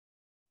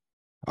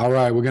All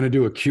right, we're going to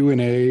do a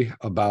Q&A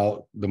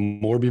about the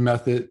Morby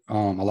Method. A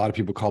lot of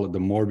people call it the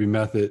Morby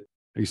Method.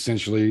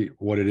 Essentially,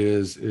 what it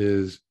is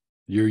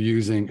you're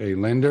using a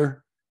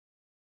lender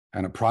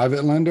and a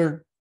private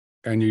lender,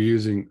 and you're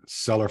using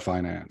seller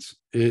finance.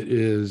 It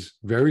is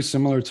very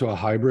similar to a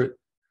hybrid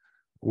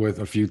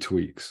with a few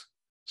tweaks.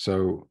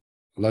 So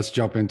let's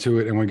jump into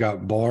it. And we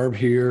got Barb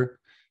here,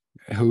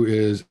 who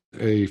is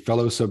a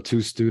fellow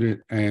Sub-2 student.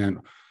 And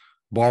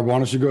Barb, why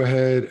don't you go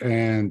ahead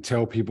and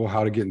tell people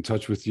how to get in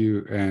touch with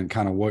you and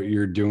kind of what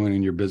you're doing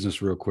in your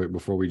business real quick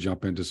before we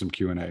jump into some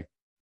Q&A.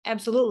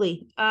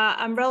 Absolutely.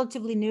 I'm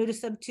relatively new to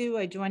Sub-2.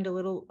 I joined a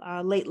little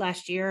late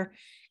last year,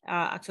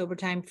 October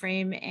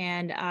timeframe,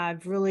 and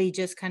I've really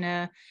just kind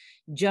of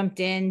jumped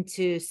in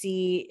to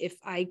see if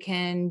I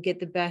can get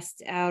the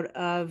best out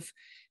of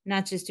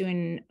not just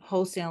doing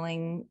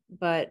wholesaling,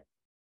 but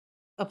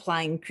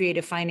applying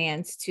creative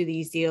finance to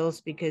these deals,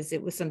 because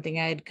it was something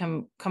I had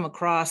come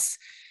across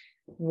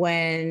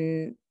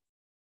when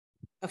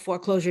a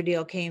foreclosure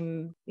deal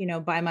came,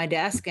 by my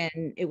desk,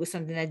 and it was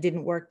something that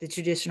didn't work the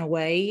traditional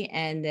way.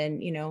 And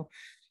then,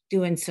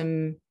 doing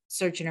some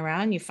searching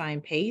around, you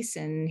find PACE,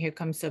 and here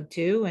comes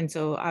Sub-2. And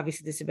so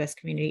obviously this is the best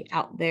community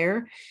out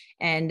there.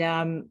 And,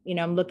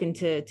 I'm looking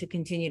to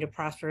continue to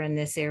prosper in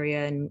this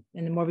area. And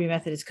the Morby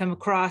Method has come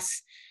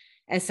across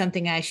as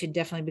something I should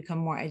definitely become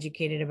more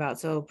educated about.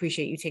 So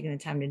appreciate you taking the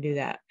time to do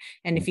that.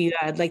 And if you'd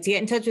like to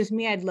get in touch with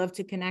me, I'd love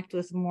to connect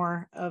with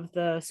more of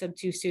the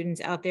Sub-2 students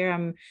out there.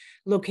 I'm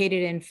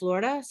located in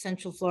Florida.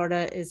 Central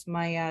Florida is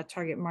my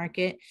target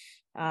market.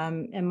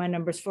 And my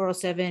number is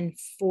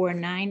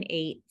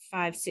 407-498-5652.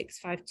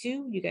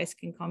 You guys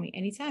can call me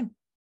anytime.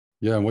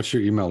 Yeah. And what's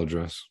your email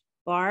address?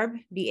 Barb,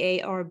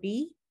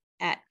 BARB,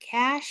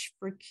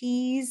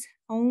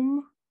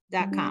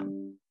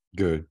 @cashforkeyshome.com.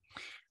 Good.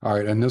 All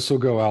right. And this will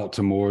go out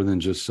to more than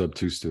just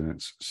Sub-2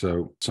 students.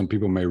 So some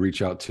people may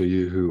reach out to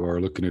you who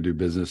are looking to do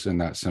business in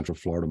that Central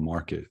Florida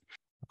market.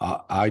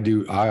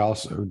 I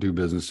also do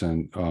business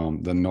in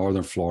the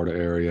Northern Florida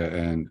area,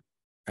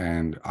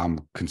 and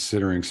I'm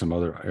considering some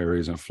other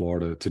areas in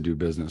Florida to do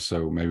business.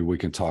 So maybe we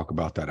can talk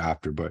about that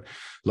after, but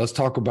let's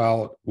talk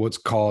about what's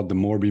called the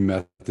Morby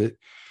Method.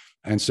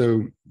 And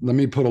so let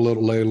me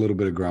lay a little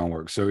bit of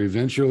groundwork. So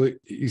essentially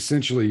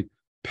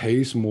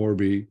PACE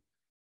Morby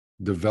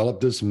developed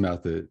this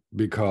method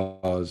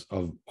because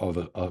of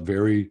a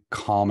very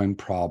common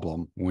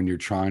problem when you're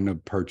trying to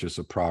purchase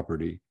a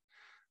property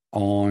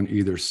on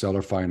either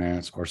seller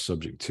finance or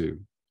subject to.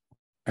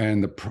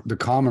 And the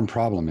common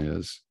problem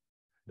is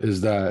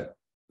that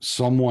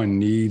someone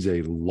needs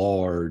a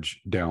large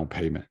down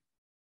payment.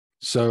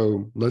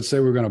 So let's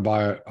say we're going to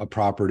buy a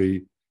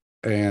property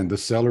and the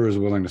seller is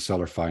willing to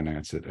seller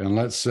finance it. And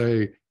let's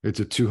say it's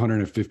a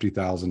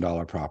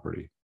 $250,000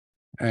 property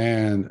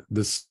and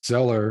the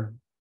seller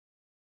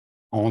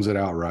owns it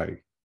outright.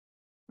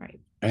 Right.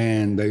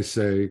 And they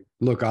say,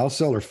 look, I'll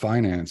seller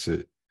finance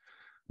it,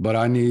 but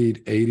I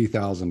need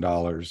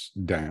 $80,000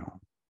 down.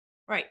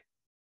 Right.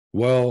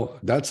 Well,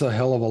 that's a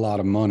hell of a lot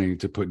of money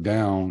to put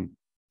down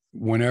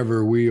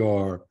whenever we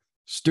are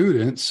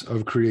students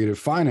of creative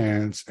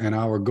finance. And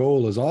our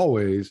goal is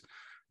always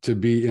to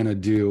be in a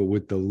deal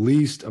with the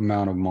least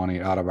amount of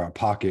money out of our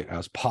pocket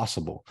as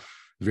possible.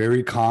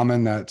 Very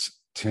common. That's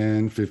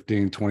 $10,000,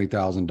 $15,000,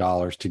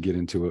 $20,000 to get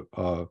into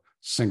a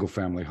single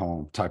family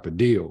home type of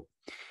deal.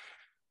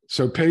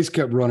 So PACE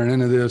kept running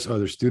into this,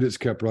 other students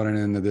kept running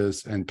into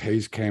this, and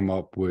PACE came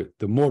up with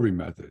the Morby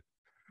Method.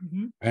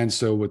 Mm-hmm. And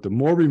so what the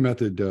Morby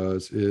Method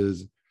does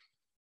is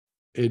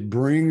it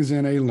brings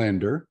in a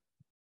lender,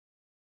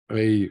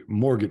 a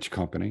mortgage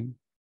company,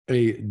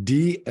 a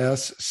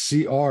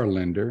DSCR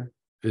lender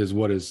is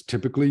what is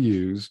typically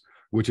used,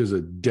 which is a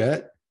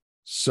debt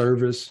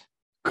service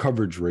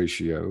coverage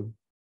ratio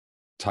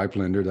type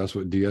lender. That's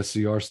what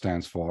DSCR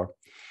stands for.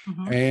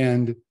 Mm-hmm.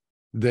 And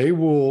they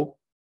will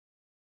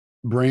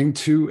bring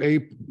to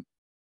a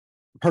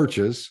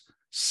purchase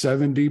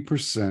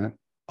 70%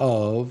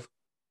 of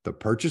the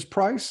purchase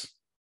price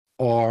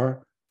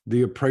or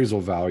the appraisal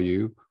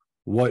value,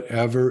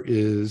 whatever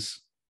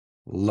is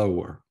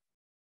lower.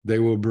 They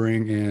will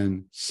bring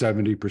in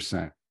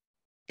 70%.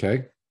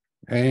 Okay.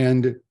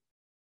 And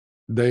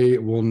they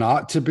will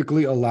not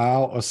typically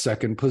allow a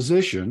second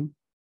position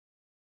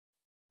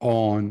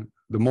on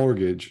the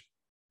mortgage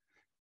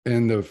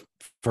in the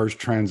first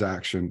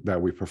transaction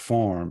that we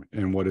perform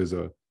in what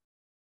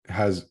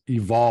has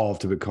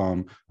evolved to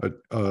become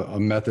a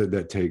method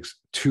that takes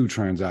 2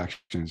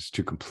 transactions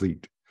to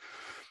complete.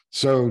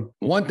 So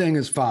one thing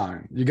is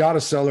fine. You got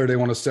a seller, they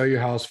want to sell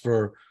your house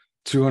for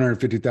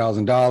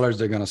 $250,000.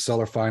 They're going to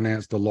seller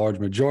finance the large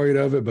majority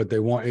of it, but they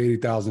want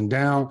 $80,000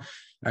 down.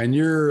 And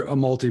you're a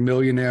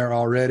multimillionaire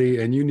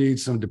already, and you need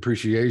some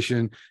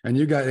depreciation, and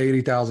you got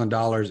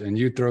 $80,000, and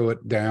you throw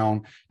it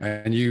down,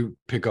 and you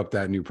pick up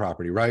that new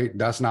property, right?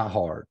 That's not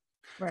hard.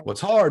 Right.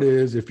 What's hard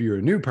is if you're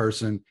a new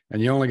person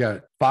and you only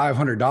got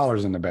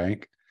 $500 in the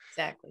bank,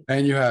 exactly,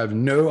 and you have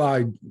no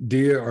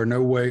idea or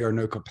no way or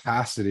no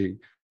capacity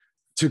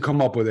to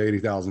come up with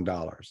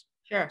 $80,000.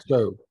 Sure.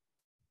 So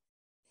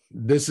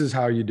this is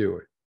how you do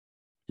it.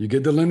 You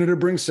get the lender to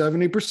bring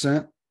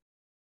 70%,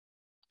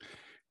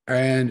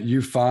 and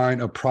you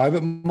find a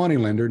private money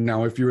lender.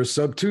 Now, if you're a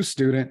sub-2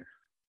 student,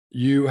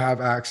 you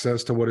have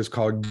access to what is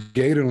called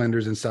gator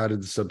lenders inside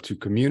of the sub-2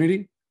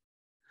 community.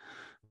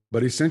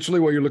 But essentially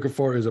what you're looking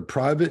for is a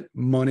private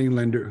money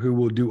lender who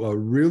will do a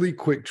really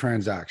quick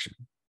transaction.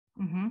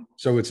 Mm-hmm.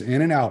 So it's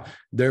in and out.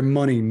 Their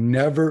money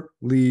never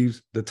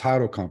leaves the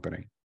title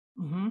company.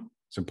 Mm-hmm.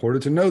 It's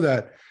important to know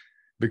that,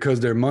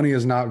 because their money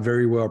is not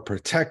very well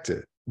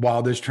protected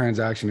while this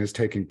transaction is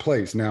taking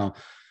place. Now,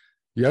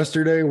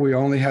 yesterday, we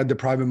only had the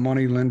private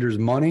money lender's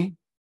money.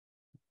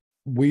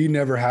 We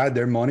never had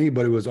their money,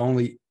 but it was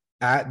only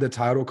at the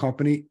title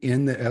company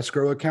in the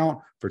escrow account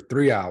for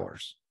 3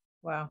 hours.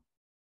 Wow.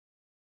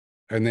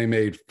 And they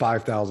made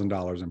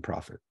 $5,000 in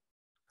profit.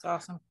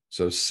 That's awesome.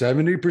 So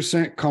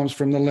 70% comes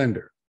from the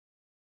lender.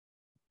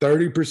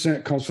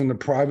 30% comes from the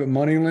private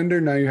money lender.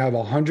 Now you have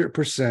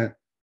 100%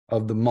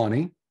 of the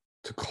money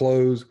to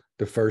close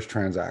the first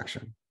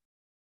transaction.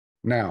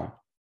 Now,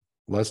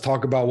 let's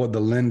talk about what the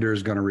lender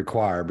is going to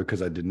require,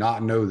 because I did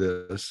not know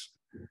this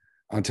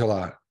until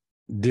I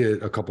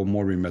did a couple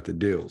Morby Method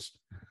deals.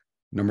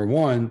 Number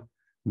one,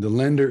 the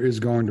lender is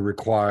going to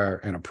require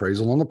an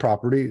appraisal on the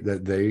property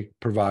that they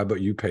provide,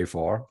 but you pay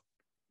for.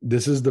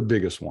 This is the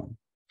biggest one.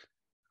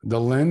 The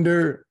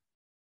lender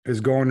is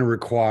going to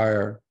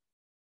require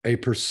a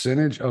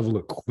percentage of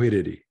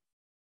liquidity.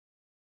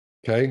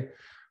 Okay.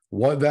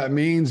 What that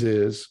means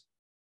is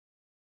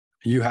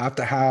you have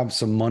to have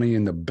some money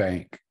in the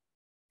bank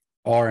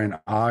or an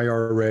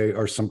IRA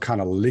or some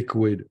kind of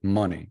liquid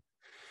money.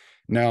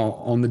 Now,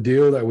 on the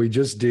deal that we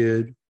just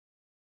did,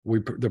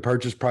 the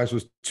purchase price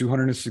was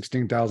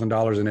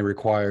 $216,000 and it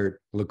required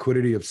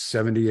liquidity of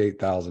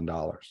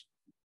 $78,000.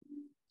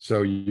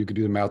 So you could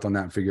do the math on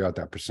that and figure out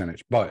that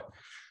percentage. But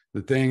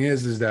the thing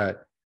is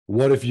that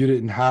what if you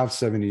didn't have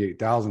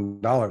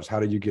 $78,000? How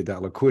did you get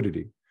that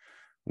liquidity?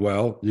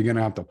 Well, you're going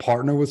to have to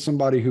partner with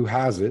somebody who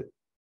has it,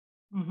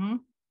 Mm-hmm.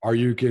 or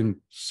you can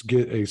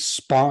get a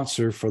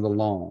sponsor for the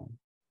loan.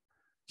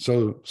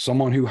 So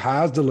someone who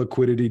has the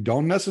liquidity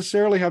don't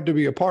necessarily have to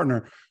be a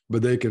partner,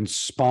 but they can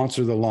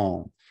sponsor the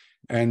loan.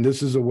 And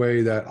this is a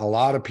way that a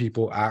lot of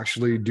people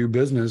actually do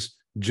business,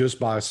 just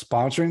by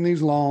sponsoring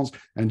these loans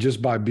and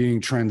just by being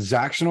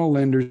transactional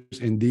lenders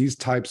in these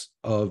types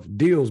of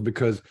deals,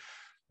 because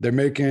they're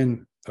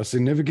making a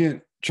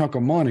significant chunk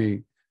of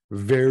money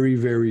very,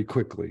 very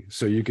quickly.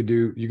 So you could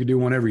do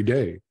one every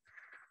day.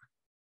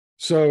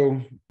 So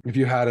if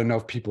you had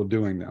enough people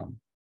doing them.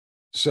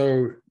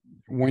 So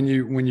when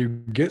you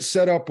get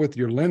set up with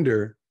your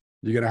lender,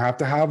 you're going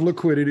to have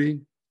liquidity,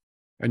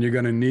 and you're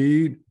going to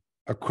need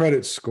a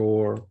credit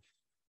score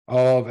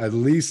of at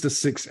least a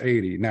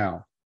 680.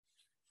 Now,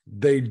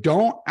 they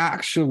don't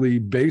actually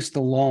base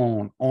the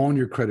loan on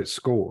your credit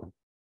score.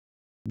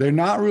 They're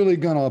not really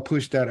going to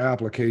push that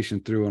application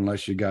through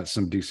unless you got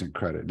some decent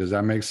credit. Does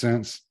that make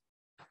sense?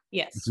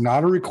 Yes. It's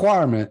not a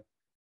requirement.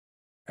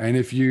 And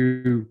if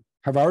you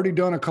have already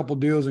done a couple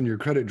deals and your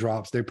credit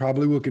drops, they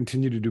probably will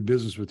continue to do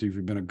business with you if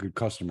you've been a good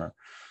customer.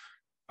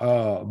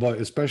 But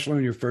especially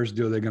on your first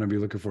deal, they're going to be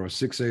looking for a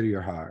 680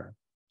 or higher.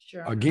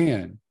 Sure.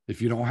 Again,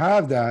 if you don't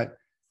have that,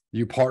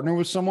 you partner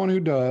with someone who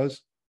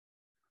does,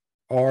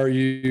 or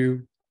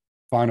you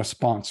find a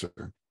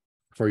sponsor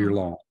for your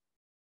loan.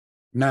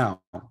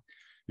 Now,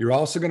 you're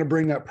also going to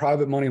bring that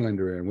private money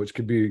lender in, which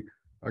could be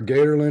a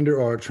gator lender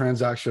or a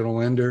transactional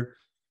lender.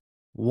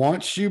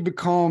 Once you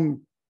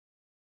become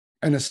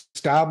an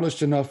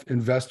established enough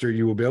investor,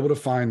 you will be able to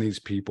find these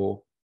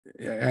people,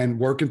 and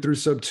working through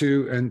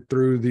sub-2 and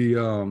through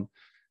the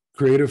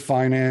creative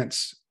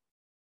finance,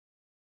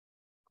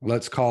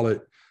 let's call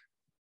it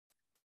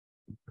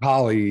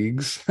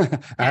colleagues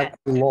at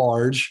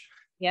large,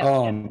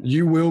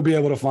 you will be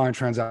able to find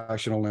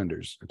transactional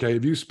lenders. Okay.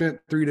 If you spent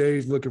 3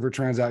 days looking for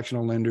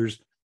transactional lenders,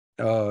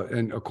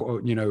 and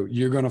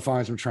you're going to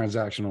find some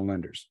transactional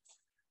lenders,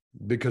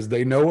 because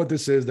they know what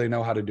this is. They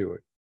know how to do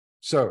it.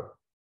 So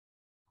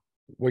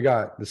we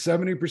got the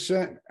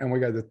 70% and we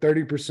got the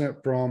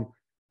 30% from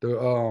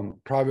the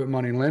private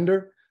money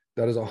lender.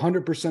 That is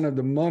 100% of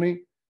the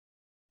money.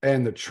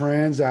 And the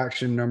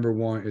transaction number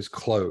one is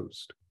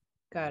closed.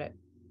 Got it.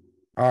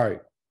 All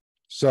right.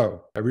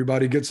 So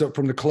everybody gets up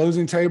from the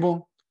closing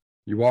table.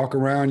 You walk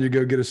around, you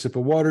go get a sip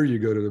of water, you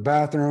go to the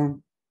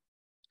bathroom,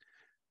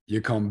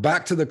 you come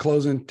back to the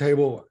closing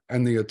table,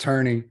 and the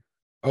attorney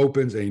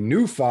opens a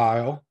new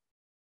file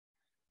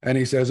and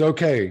he says,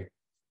 okay,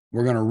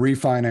 we're going to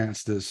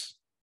refinance this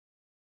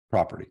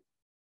property.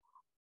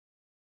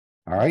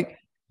 All right.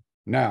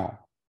 Now,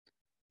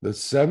 the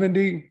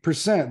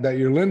 70% that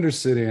your lender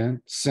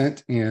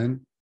sent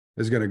in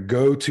is going to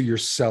go to your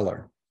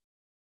seller.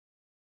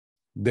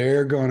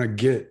 They're going to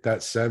get that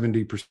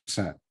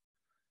 70%.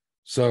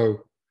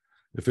 So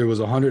if it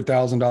was a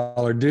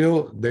 $100,000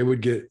 deal, they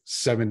would get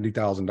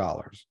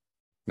 $70,000.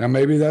 Now,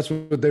 maybe that's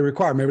what they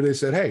require. Maybe they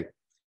said, hey,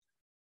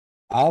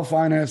 I'll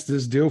finance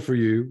this deal for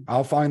you.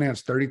 I'll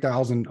finance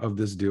 30,000 of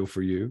this deal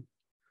for you,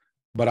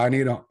 but I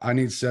need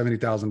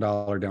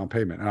 $70,000 down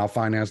payment, and I'll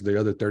finance the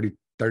other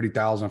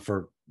 30,000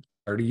 for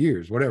 30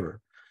 years, whatever.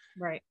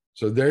 Right.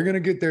 So they're going to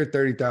get their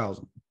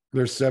 30,000,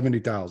 their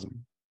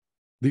 70,000.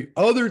 The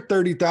other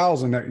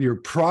 30,000 that your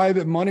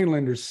private money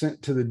lender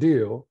sent to the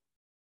deal,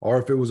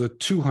 or if it was a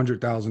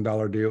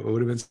 $200,000 deal, it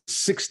would have been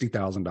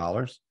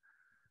 $60,000.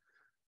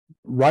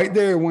 Right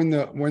there, when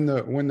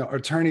the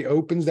attorney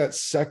opens that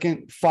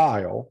second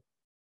file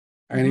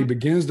and he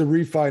begins the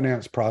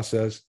refinance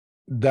process,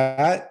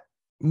 that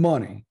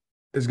money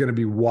is going to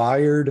be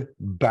wired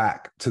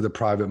back to the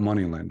private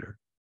money lender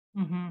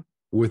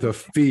with a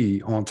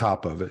fee on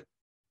top of it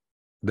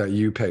that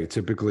you pay.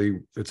 Typically,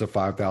 it's a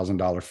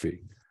 $5,000 fee.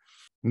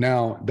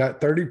 Now,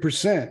 that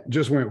 30%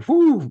 just went,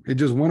 whoo, it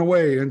just went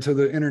away into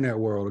the internet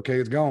world. Okay,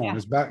 it's gone. Yeah.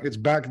 It's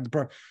back in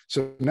the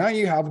so now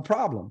you have a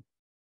problem.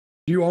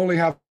 You only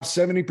have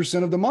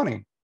 70% of the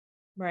money.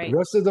 Right. The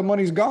rest of the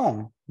money's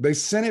gone. They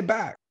sent it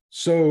back.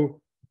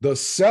 So the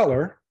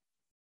seller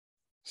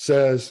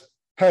says,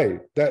 hey,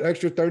 that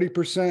extra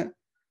 30%,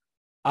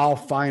 I'll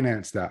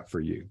finance that for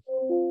you.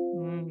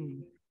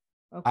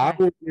 Okay. I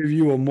will give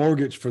you a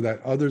mortgage for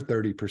that other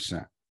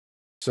 30%.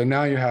 So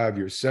now you have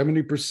your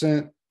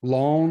 70%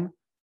 loan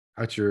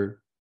at your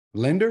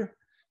lender,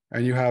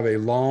 and you have a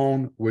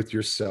loan with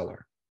your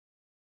seller.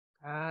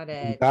 Got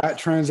it. That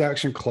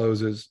transaction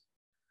closes,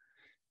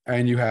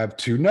 and you have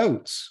two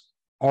notes.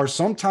 Or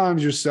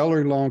sometimes your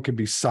seller loan can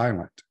be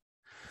silent.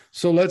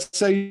 So let's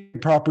say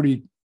your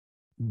property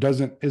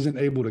isn't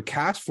able to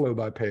cash flow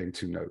by paying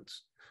two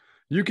notes.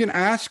 You can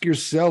ask your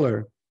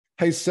seller,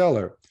 hey,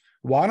 seller,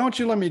 why don't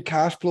you let me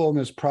cash flow on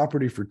this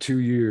property for 2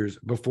 years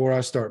before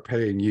I start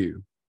paying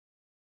you?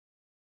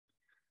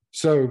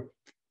 So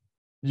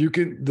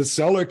the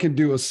seller can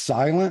do a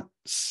silent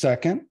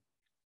second,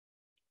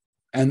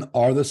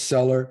 or the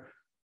seller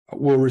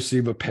will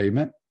receive a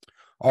payment,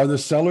 or the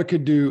seller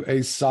could do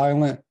a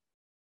silent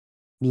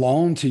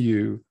loan to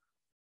you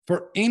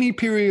for any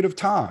period of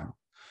time.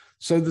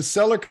 So the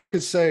seller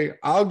could say,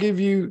 I'll give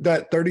you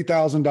that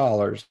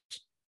 $30,000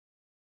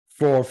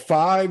 for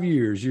 5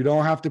 years. You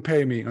don't have to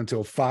pay me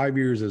until 5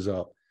 years is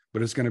up,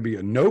 but it's going to be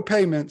a no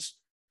payments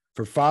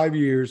for 5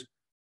 years,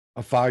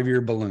 a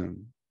 5-year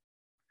balloon.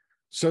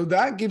 So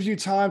that gives you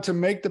time to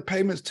make the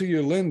payments to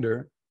your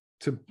lender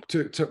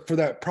for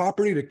that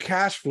property to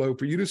cash flow,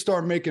 for you to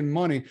start making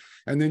money.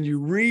 And then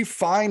you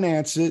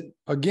refinance it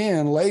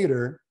again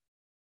later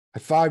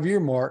at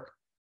 5-year mark,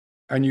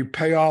 and you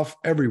pay off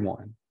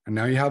everyone. And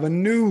now you have a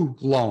new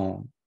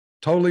loan,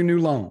 totally new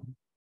loan.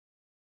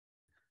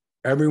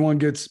 Everyone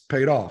gets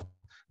paid off,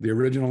 the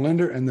original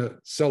lender and the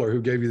seller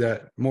who gave you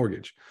that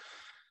mortgage.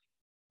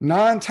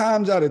 9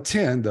 times out of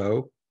 10,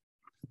 though,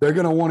 they're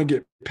going to want to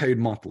get paid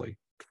monthly.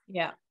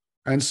 Yeah.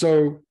 And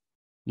so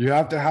you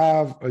have to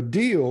have a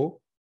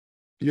deal.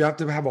 You have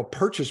to have a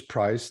purchase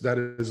price that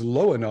is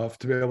low enough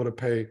to be able to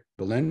pay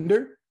the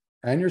lender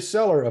and your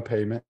seller a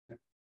payment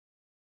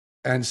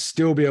and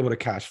still be able to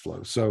cash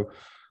flow. So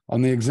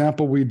on the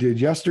example we did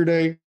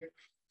yesterday,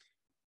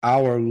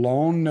 our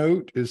loan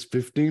note is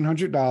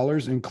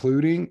 $1,500,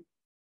 including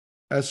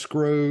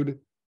escrowed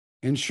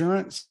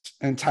insurance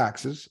and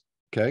taxes.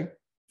 Okay.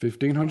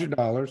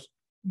 $1,500.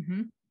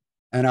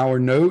 And our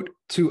note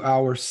to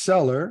our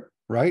seller,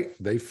 right?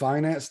 They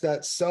finance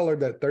that seller,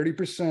 that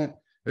 30%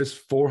 is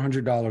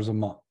 $400 a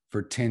month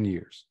for 10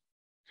 years.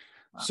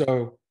 Wow.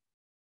 So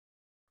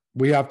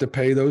we have to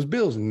pay those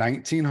bills,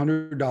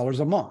 $1,900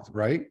 a month,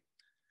 right?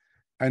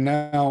 And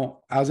now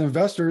as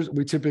investors,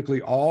 we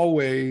typically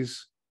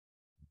always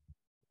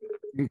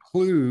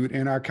include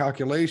in our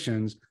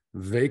calculations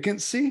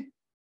vacancy,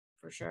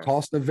 for sure,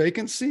 cost of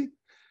vacancy,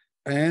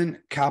 and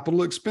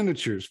capital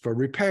expenditures for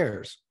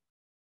repairs.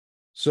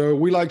 So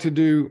we like to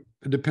do,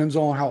 it depends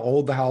on how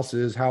old the house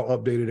is, how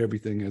updated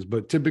everything is,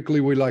 but typically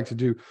we like to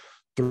do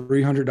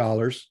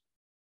 $300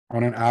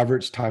 on an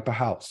average type of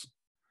house,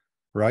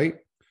 right?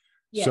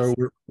 Yes. So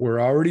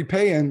we're already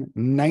paying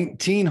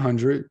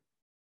 $1,900,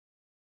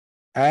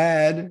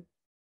 add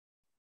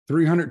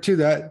 300 to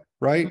that,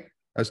 right?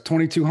 That's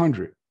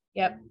 $2,200.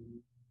 Yep.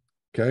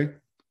 Okay.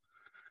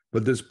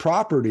 But this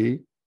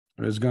property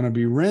is going to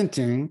be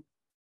renting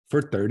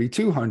for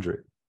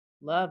 $3,200.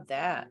 Love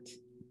that.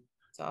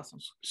 It's awesome.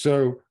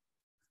 So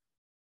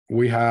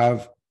we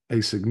have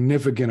a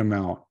significant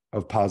amount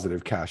of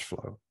positive cash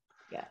flow.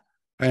 Yeah.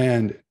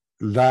 And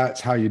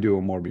that's how you do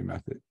a Morby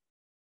method.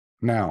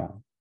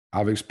 Now,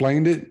 I've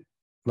explained it.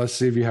 Let's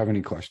see if you have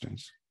any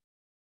questions.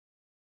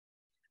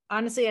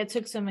 Honestly, I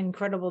took some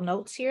incredible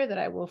notes here that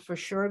I will for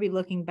sure be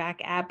looking back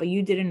at, but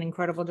you did an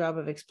incredible job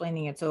of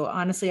explaining it. So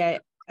honestly,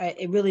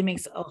 it really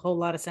makes a whole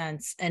lot of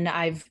sense. And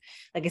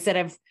like I said,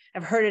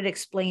 I've heard it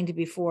explained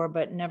before,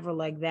 but never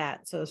like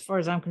that. So as far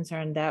as I'm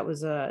concerned, that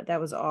was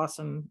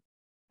awesome.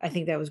 I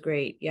think that was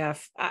great. Yeah.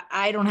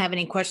 I don't have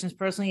any questions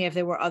personally. If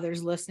there were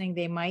others listening,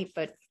 they might,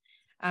 but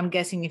I'm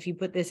guessing if you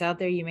put this out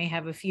there, you may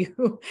have a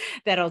few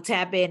that'll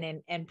tap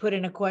in and put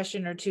in a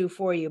question or two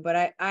for you.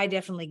 But I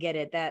definitely get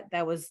it.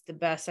 That was the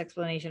best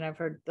explanation I've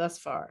heard thus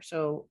far.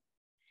 So,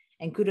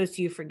 and kudos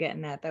to you for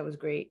getting that. That was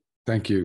great. Thank you.